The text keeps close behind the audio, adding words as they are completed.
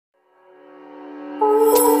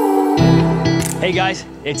Hey guys,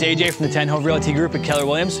 it's AJ from the 10 Home Realty Group at Keller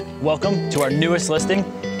Williams. Welcome to our newest listing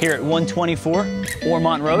here at 124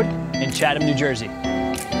 Ormont Road in Chatham, New Jersey.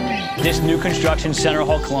 This new construction Center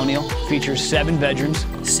Hall Colonial features 7 bedrooms,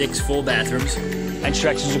 6 full bathrooms, and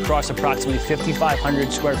stretches across approximately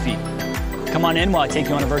 5,500 square feet. Come on in while I take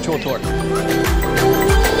you on a virtual tour.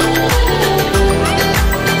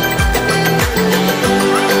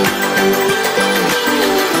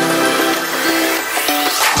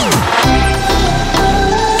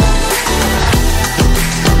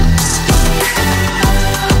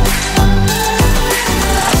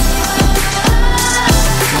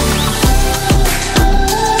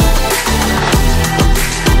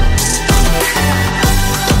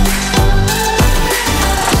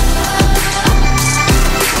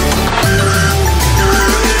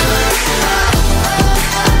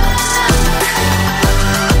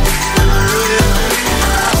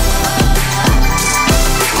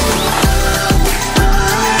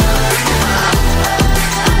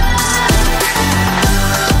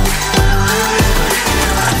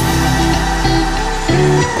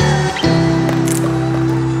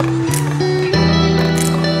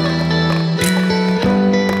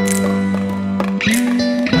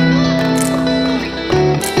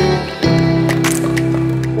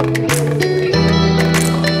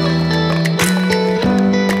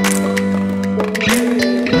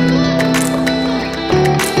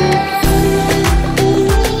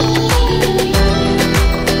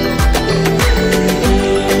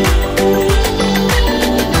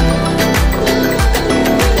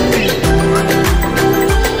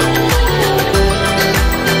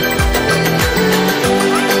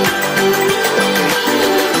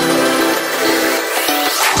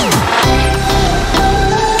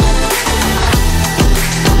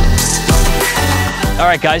 All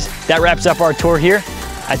right guys, that wraps up our tour here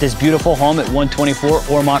at this beautiful home at 124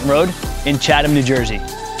 Ormont Road in Chatham, New Jersey.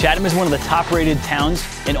 Chatham is one of the top rated towns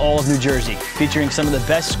in all of New Jersey, featuring some of the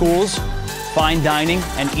best schools, fine dining,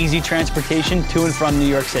 and easy transportation to and from New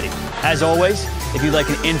York City. As always, if you'd like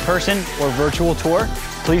an in-person or virtual tour,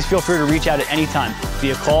 please feel free to reach out at any time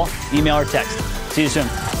via call, email, or text. See you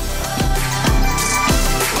soon.